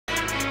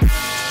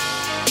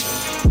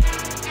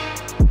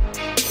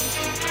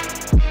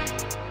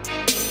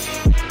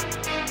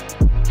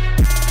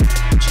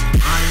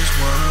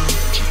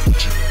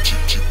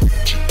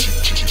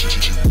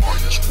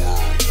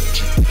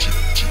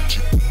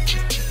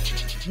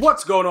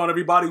What's going on,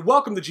 everybody?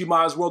 Welcome to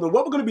GmiasWorld, and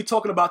what we're going to be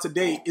talking about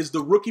today is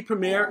the rookie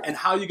premiere and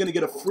how you're going to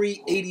get a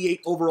free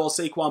 88 overall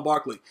Saquon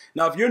Barkley.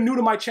 Now, if you're new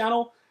to my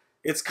channel,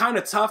 it's kind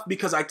of tough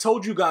because I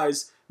told you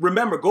guys,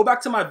 remember, go back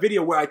to my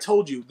video where I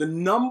told you the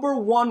number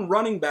one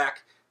running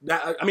back,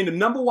 the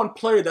number one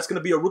player that's going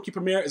to be a rookie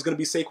premiere is going to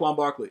be Saquon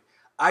Barkley.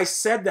 I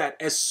said that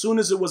as soon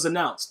as it was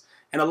announced.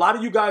 And a lot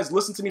of you guys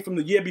listened to me from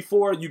the year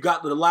before. You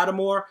got the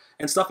Lattimore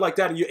and stuff like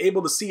that, and you're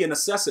able to see and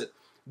assess it.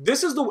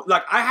 This is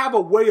I have a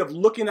way of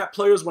looking at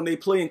players when they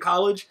play in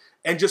college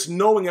and just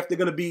knowing if they're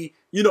going to be,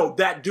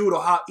 that dude,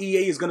 or how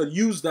EA is going to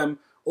use them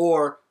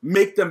or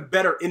make them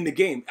better in the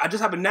game. I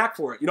just have a knack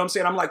for it. You know what I'm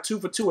saying? I'm like 2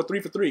 for 2 or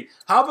 3 for 3.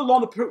 However long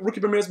the rookie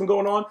premiere has been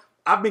going on,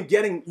 I've been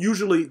getting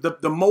usually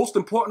the most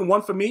important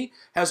one for me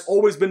has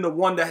always been the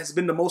one that has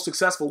been the most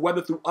successful,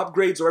 whether through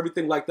upgrades or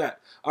everything like that.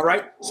 All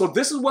right? So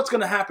this is what's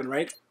going to happen,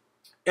 right?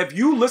 If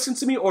you listen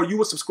to me or you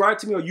were subscribed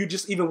to me or you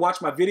just even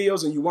watched my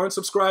videos and you weren't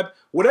subscribed,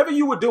 whatever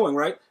you were doing,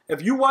 right?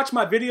 If you watched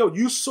my video,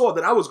 you saw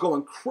that I was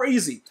going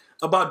crazy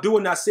about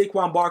doing that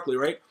Saquon Barkley,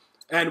 right?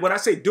 And when I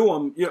say do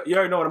him, you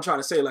already know what I'm trying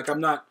to say. Like, I'm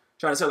not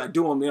trying to say like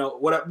do him,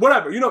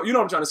 whatever. You know what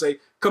I'm trying to say.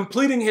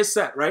 Completing his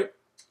set, right?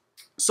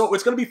 So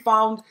it's going to be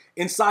found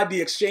inside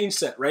the exchange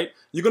set, right?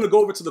 You're going to go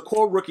over to the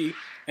core rookie,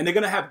 and they're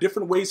going to have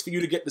different ways for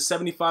you to get the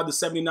 75 to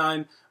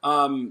 79,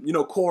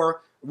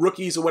 core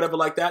rookies or whatever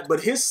like that.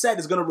 But his set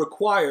is going to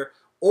require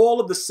all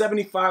of the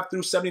 75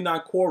 through 79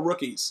 core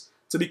rookies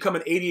to become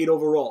an 88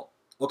 overall,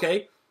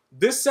 okay?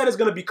 This set is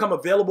going to become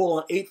available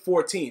on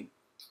 8/14,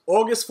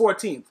 August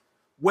 14th.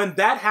 When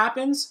that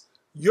happens,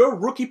 your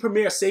rookie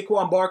premiere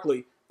Saquon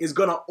Barkley is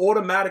going to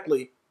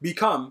automatically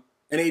become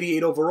an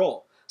 88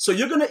 overall. So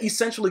you're going to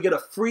essentially get a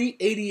free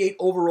 88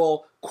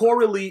 overall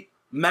core elite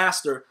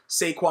master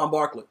Saquon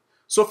Barkley.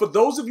 So for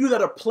those of you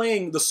that are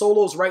playing the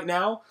solos right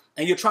now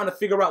and you're trying to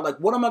figure out, like,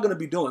 what am I going to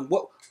be doing?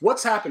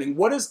 What's happening?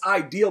 What is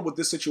ideal with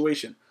this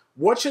situation?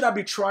 What should I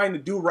be trying to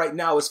do right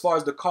now as far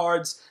as the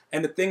cards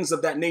and the things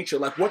of that nature?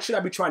 Like, what should I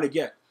be trying to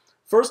get?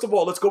 First of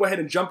all, let's go ahead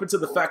and jump into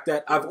the fact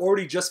that I've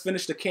already just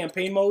finished the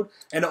campaign mode,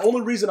 and the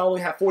only reason I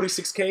only have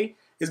 46K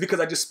is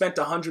because I just spent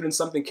 100 and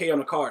something K on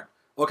a card,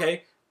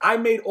 okay? I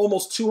made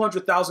almost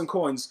 200,000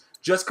 coins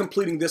just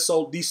completing these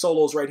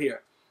solos right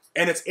here.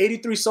 And it's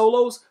 83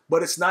 solos,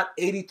 but it's not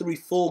 83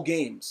 full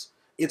games.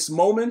 It's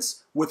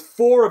moments with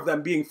 4 of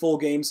them being full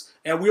games,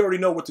 and we already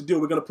know what to do.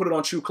 We're going to put it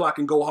on True Clock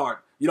and go hard.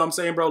 You know what I'm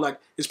saying, bro? Like,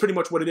 it's pretty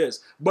much what it is.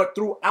 But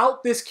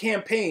throughout this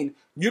campaign,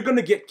 you're going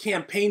to get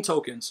campaign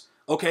tokens,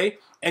 okay?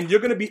 And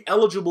you're going to be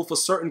eligible for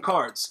certain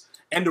cards.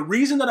 And the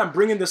reason that I'm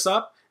bringing this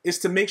up is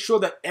to make sure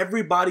that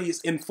everybody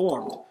is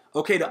informed,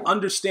 okay, to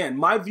understand.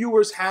 My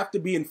viewers have to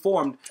be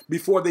informed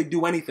before they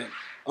do anything.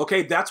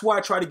 Okay, that's why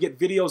I try to get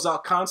videos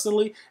out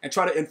constantly and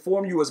try to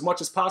inform you as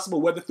much as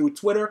possible, whether through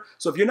Twitter.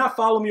 So if you're not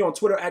following me on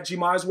Twitter at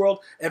GmiasWorld,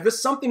 if it's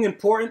something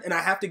important and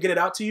I have to get it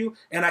out to you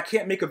and I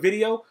can't make a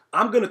video,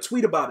 I'm going to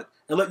tweet about it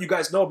and let you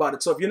guys know about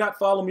it. So if you're not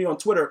following me on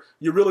Twitter,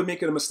 you're really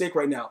making a mistake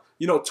right now.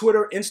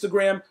 Twitter,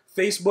 Instagram,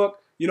 Facebook,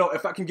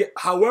 if I can get,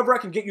 however I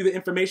can get you the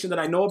information that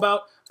I know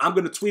about, I'm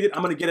going to tweet it.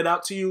 I'm going to get it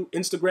out to you,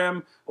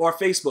 Instagram or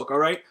Facebook, all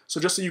right? So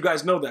just so you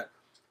guys know that.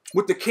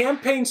 With the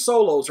campaign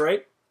solos,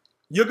 right,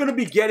 you're going to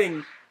be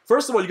getting,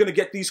 first of all, you're going to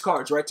get these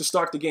cards, right, to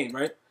start the game,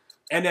 right?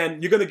 And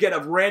then you're going to get a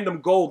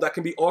random gold that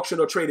can be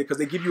auctioned or traded because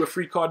they give you a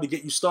free card to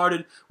get you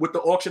started with the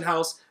auction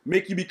house,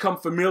 make you become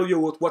familiar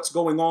with what's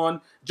going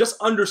on, just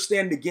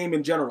understand the game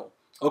in general,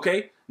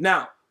 okay?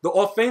 Now, the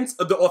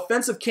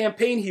offensive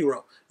campaign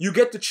hero, you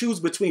get to choose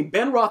between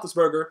Ben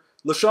Roethlisberger,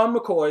 LaShawn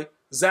McCoy,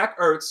 Zach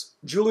Ertz,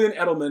 Julian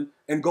Edelman,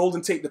 and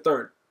Golden Tate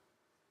III.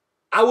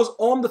 I was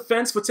on the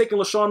fence for taking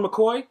LaShawn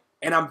McCoy,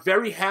 and I'm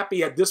very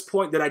happy at this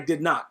point that I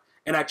did not.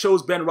 And I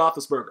chose Ben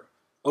Roethlisberger,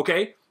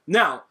 okay?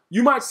 Now,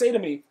 you might say to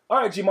me, all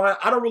right, Gmia,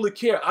 I don't really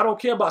care. I don't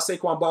care about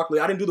Saquon Barkley.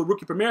 I didn't do the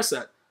rookie premiere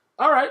set.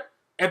 All right,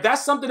 if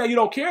that's something that you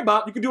don't care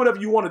about, you can do whatever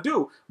you want to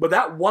do. But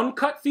that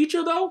one-cut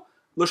feature, though,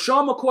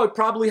 LaShawn McCoy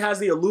probably has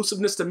the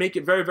elusiveness to make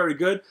it very, very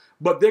good,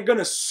 but they're going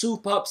to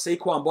soup up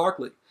Saquon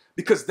Barkley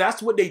because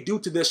that's what they do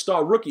to their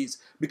star rookies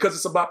because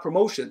it's about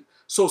promotion.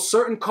 So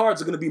certain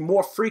cards are going to be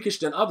more freakish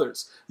than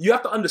others. You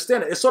have to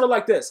understand it. It's sort of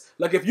like this.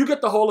 Like if you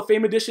get the Hall of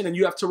Fame edition and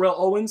you have Terrell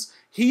Owens,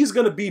 he's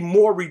going to be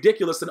more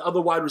ridiculous than other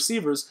wide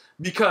receivers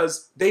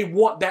because they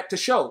want that to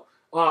show.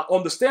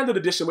 On the standard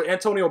edition with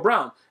Antonio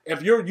Brown,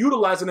 if you're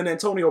utilizing an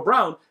Antonio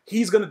Brown,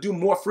 he's going to do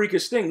more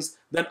freakish things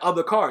than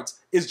other cards.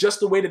 It's just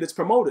the way that it's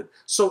promoted.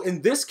 So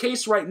in this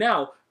case right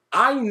now,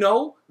 I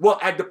know, well,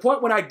 at the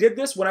point when I did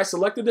this, when I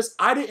selected this,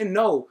 I didn't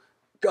know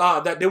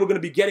that they were going to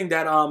be getting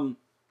that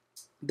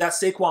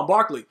Saquon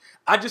Barkley.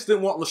 I just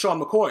didn't want LaShawn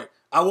McCoy.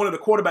 I wanted a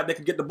quarterback that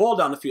could get the ball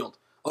down the field.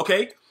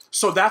 Okay?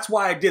 So that's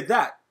why I did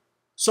that.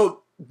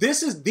 So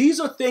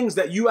these are things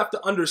that you have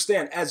to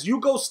understand. As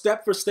you go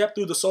step for step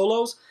through the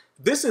solos,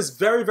 this is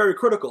very, very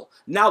critical.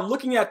 Now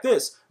looking at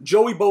this,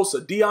 Joey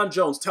Bosa, Deion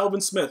Jones,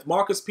 Telvin Smith,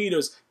 Marcus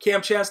Peters,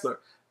 Cam Chancellor.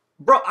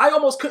 Bro, I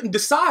almost couldn't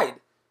decide.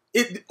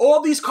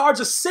 All these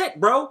cards are sick,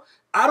 bro.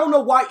 I don't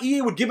know why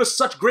EA would give us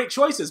such great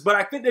choices, but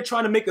I think they're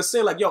trying to make us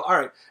say like, yo, all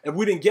right, if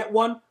we didn't get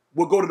one,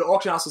 will go to the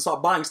auction house and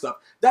start buying stuff.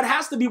 That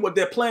has to be what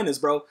their plan is,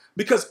 bro.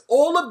 Because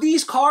all of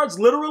these cards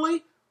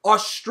literally are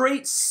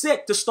straight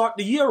sick to start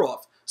the year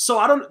off.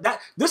 So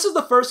this is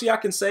the first year I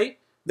can say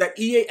that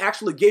EA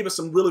actually gave us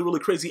some really, really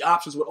crazy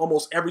options with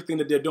almost everything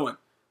that they're doing.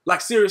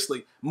 Like,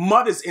 seriously,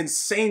 MUD is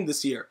insane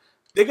this year.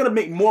 They're going to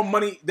make more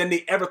money than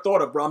they ever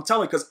thought of, bro. I'm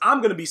telling you, because I'm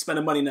going to be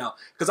spending money now.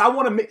 Because I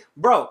want to make,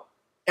 bro,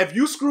 if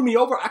you screw me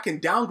over, I can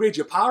downgrade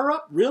your power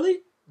up? Really?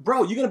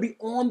 Bro, you're going to be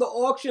on the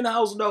auction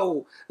house,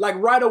 though. Like,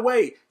 right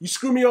away. You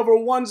screw me over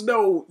once,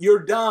 though, you're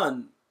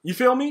done. You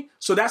feel me?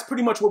 So that's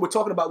pretty much what we're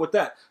talking about with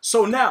that.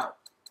 So now,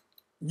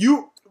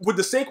 with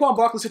the Saquon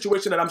Barkley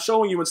situation that I'm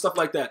showing you and stuff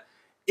like that,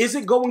 is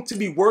it going to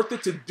be worth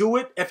it to do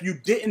it if you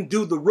didn't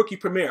do the rookie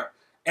premiere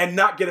and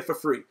not get it for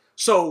free?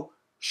 So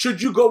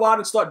should you go out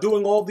and start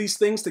doing all these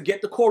things to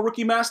get the core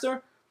rookie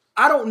master?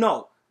 I don't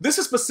know. This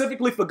is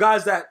specifically for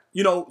guys that,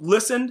 you know,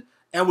 listened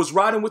and was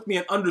riding with me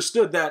and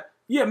understood that,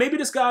 yeah, maybe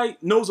this guy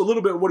knows a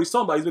little bit of what he's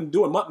talking about. He's been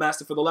doing MUT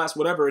Master for the last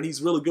whatever, and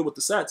he's really good with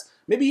the sets.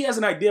 Maybe he has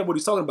an idea of what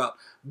he's talking about.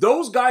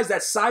 Those guys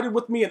that sided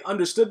with me and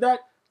understood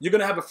that, you're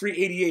going to have a free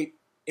 88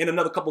 in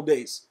another couple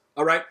days,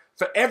 all right?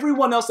 For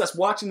everyone else that's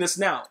watching this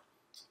now,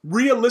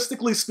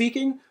 realistically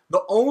speaking,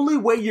 the only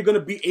way you're going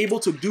to be able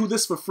to do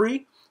this for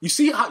free, you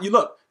see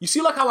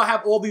like how I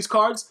have all these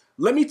cards?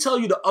 Let me tell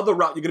you the other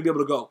route you're going to be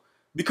able to go.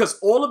 Because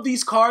all of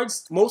these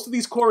cards, most of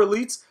these core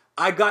elites,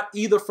 I got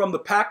either from the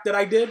pack that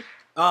I did.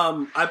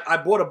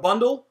 I bought a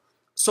bundle,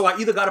 so I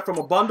either got it from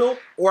a bundle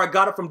or I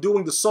got it from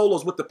doing the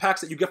solos with the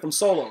packs that you get from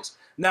solos.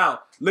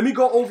 Now, let me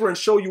go over and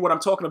show you what I'm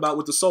talking about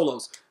with the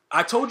solos.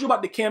 I told you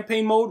about the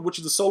campaign mode, which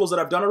is the solos that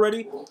I've done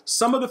already.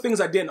 Some of the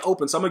things I didn't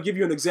open, so I'm going to give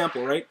you an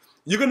example, right?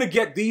 You're going to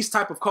get these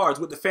type of cards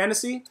with the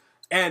fantasy,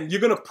 and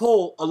you're going to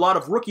pull a lot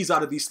of rookies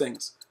out of these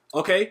things,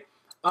 okay?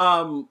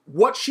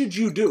 What should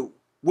you do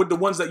with the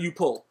ones that you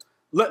pull?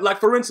 Like,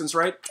 for instance,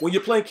 right, when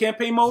you're playing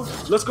campaign mode,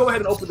 let's go ahead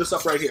and open this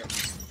up right here.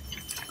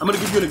 I'm going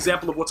to give you an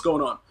example of what's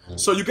going on.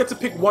 So you get to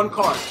pick one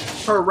card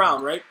per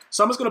round, right?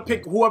 So I'm just going to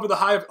pick whoever the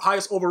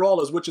highest overall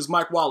is, which is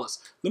Mike Wallace.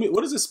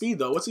 What is his speed,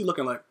 though? What's he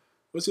looking like?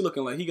 What's he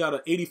looking like? He got an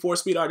 84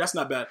 speed. All right, that's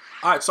not bad.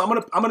 All right, so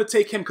I'm gonna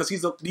take him because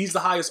he's the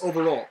highest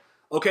overall.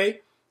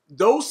 Okay,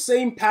 those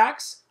same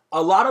packs,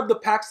 a lot of the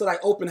packs that I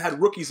opened had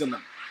rookies in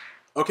them.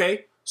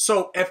 Okay,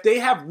 so if they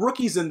have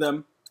rookies in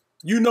them,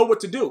 you know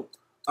what to do.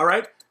 All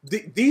right,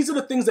 these are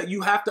the things that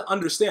you have to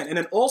understand. And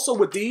then also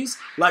with these,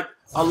 like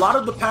a lot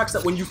of the packs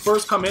that when you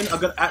first come in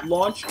at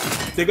launch,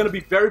 they're gonna be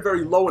very,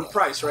 very low in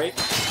price, right?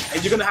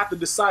 And you're gonna have to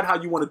decide how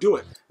you want to do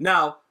it.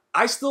 Now,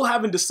 I still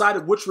haven't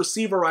decided which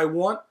receiver I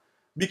want.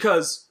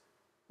 Because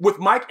with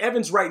Mike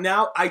Evans right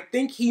now, I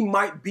think he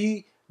might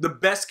be the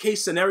best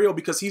case scenario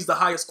because he's the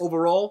highest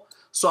overall.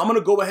 So I'm going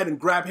to go ahead and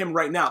grab him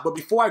right now. But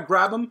before I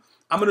grab him,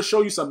 I'm going to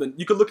show you something.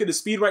 You can look at his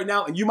speed right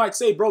now, and you might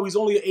say, bro, he's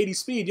only at 80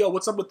 speed. Yo,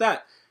 what's up with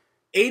that?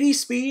 80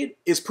 speed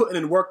is putting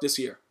in work this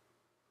year.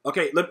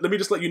 Okay, let me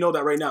just let you know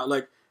that right now.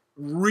 Like,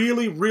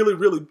 really, really,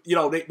 really, you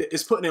know,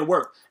 it's putting in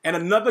work. And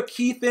another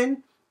key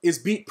thing is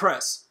beat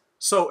press.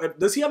 So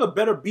does he have a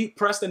better beat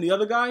press than the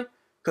other guy?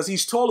 Because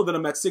he's taller than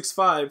him at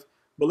 6'5".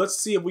 But let's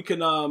see if we can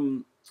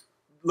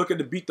look at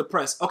the beat the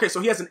press. Okay, so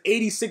he has an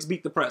 86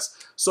 beat the press.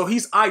 So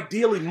he's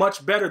ideally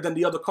much better than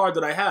the other card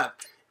that I have.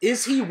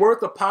 Is he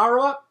worth a power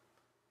up?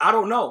 I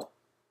don't know.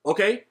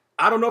 Okay,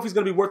 I don't know if he's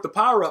going to be worth the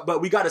power up, but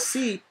we got to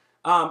see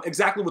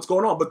exactly what's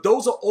going on. But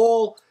those are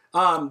all,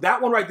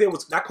 that one right there,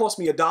 that cost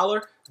me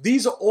 $1.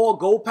 These are all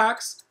gold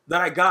packs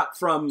that I got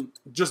from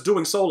just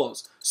doing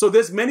solos. So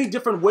there's many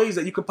different ways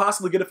that you could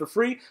possibly get it for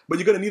free, but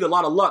you're going to need a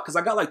lot of luck because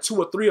I got like 2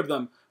 or 3 of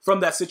them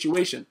from that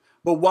situation.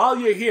 But while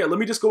you're here, let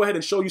me just go ahead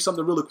and show you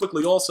something really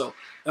quickly also,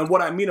 and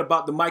what I mean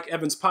about the Mike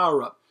Evans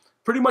power-up.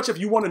 Pretty much if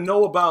you want to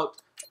know about,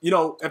 you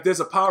know, if there's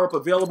a power-up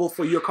available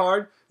for your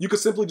card, you can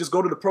simply just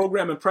go to the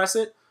program and press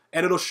it,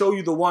 and it'll show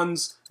you the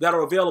ones that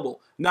are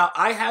available. Now,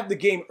 I have the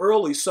game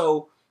early,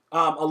 so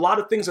a lot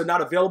of things are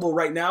not available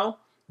right now,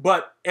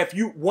 but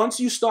once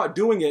you start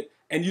doing it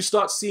and you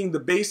start seeing the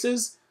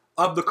bases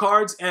of the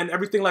cards and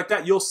everything like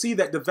that, you'll see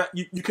that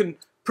you can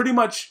pretty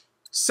much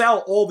sell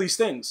all these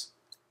things.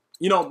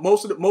 You know,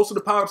 most of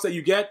the power-ups that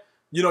you get,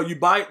 you know, you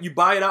buy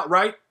it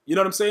outright, you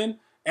know what I'm saying?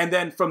 And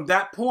then from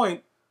that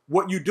point,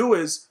 what you do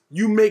is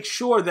you make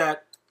sure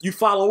that you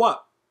follow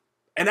up.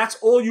 And that's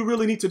all you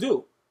really need to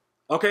do,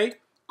 okay?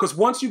 Because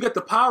once you get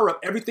the power-up,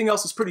 everything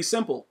else is pretty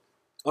simple,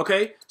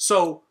 okay?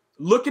 So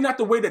looking at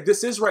the way that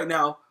this is right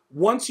now,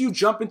 once you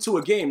jump into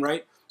a game,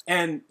 right,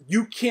 and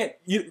you can't,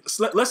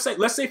 let's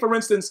say for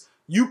instance,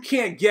 you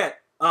can't get,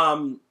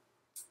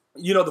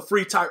 you know, the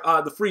free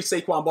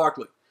Saquon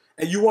Barkley.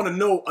 And you want to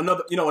know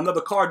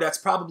another card that's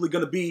probably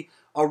going to be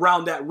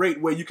around that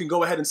rate where you can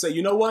go ahead and say,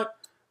 you know what,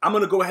 I'm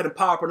going to go ahead and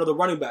power up another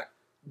running back.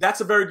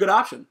 That's a very good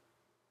option.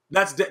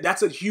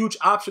 That's a huge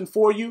option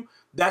for you.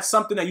 That's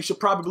something that you should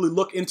probably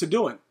look into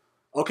doing.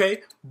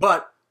 Okay,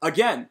 but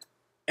again,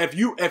 if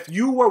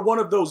you were one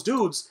of those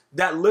dudes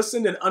that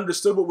listened and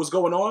understood what was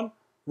going on,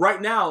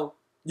 right now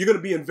you're going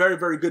to be in very,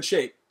 very good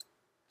shape.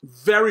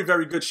 very,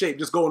 very good shape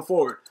just going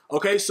forward.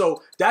 Okay,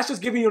 so that's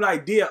just giving you an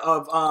idea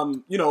of,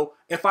 you know,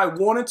 if I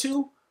wanted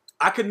to,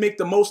 I could make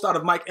the most out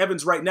of Mike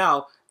Evans right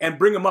now and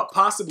bring him up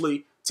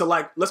possibly to,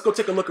 like, let's go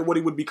take a look at what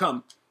he would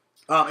become.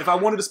 If I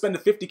wanted to spend the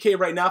 50K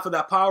right now for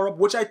that power up,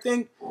 which I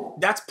think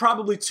that's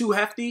probably too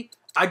hefty.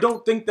 I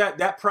don't think that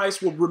that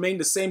price will remain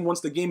the same once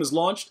the game is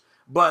launched,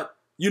 but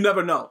you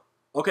never know.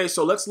 Okay,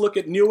 so let's look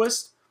at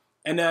newest,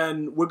 and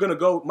then we're going to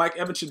go, Mike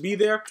Evans should be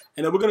there,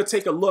 and then we're going to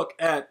take a look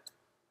at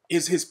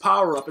his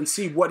power up and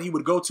see what he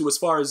would go to as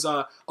far as,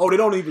 oh, they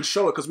don't even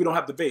show it because we don't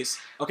have the base.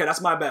 Okay,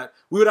 that's my bad.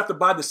 We would have to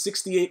buy the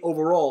 68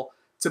 overall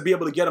to be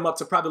able to get him up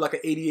to probably like an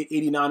 88,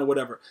 89 or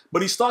whatever.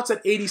 But he starts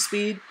at 80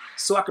 speed,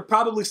 so I could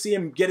probably see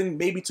him getting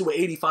maybe to an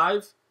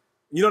 85.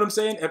 You know what I'm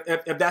saying?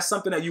 If that's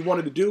something that you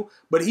wanted to do.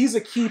 But he's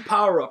a key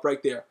power up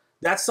right there.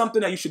 That's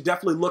something that you should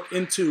definitely look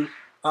into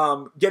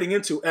getting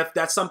into if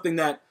that's something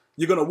that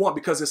you're going to want,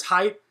 because his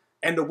height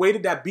and the way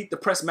that beat the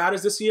press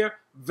matters this year,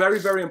 very,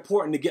 very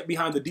important to get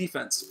behind the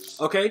defense.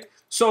 Okay?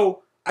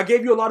 So I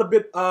gave you a lot of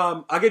bit,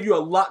 I gave you a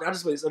lot, I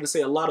just want to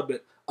say a lot of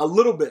bit, a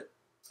little bit.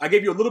 I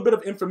gave you a little bit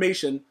of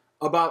information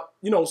about,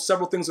 you know,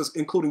 several things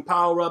including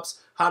power-ups,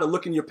 how to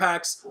look in your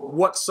packs,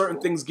 what certain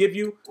things give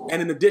you,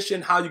 and in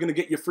addition, how you're going to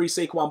get your free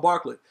Saquon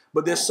Barkley.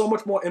 But there's so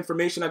much more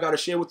information I got to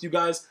share with you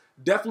guys.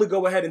 Definitely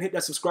go ahead and hit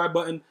that subscribe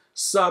button,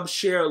 sub,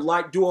 share,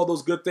 like, do all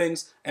those good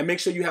things, and make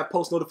sure you have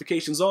post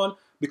notifications on,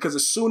 because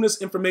as soon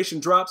as information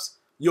drops,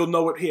 you'll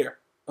know it here.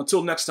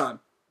 Until next time,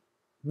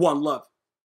 one love.